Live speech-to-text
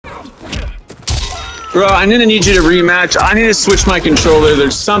Bro, I'm gonna need you to rematch. I need to switch my controller.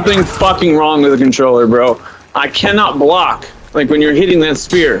 There's something fucking wrong with the controller, bro. I cannot block, like, when you're hitting that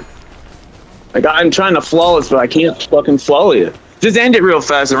spear. Like, I'm trying to flawless, but I can't fucking flawless it. Just end it real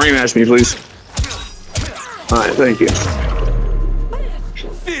fast and rematch me, please. Alright, thank you.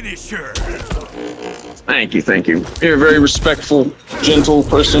 Finisher. Thank you, thank you. You're a very respectful, gentle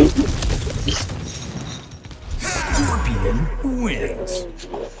person. Scorpion wins.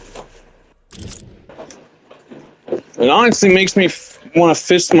 It honestly makes me want to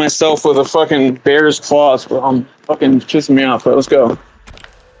fist myself with a fucking bear's claws, bro. I'm fucking pissing me off, but let's go.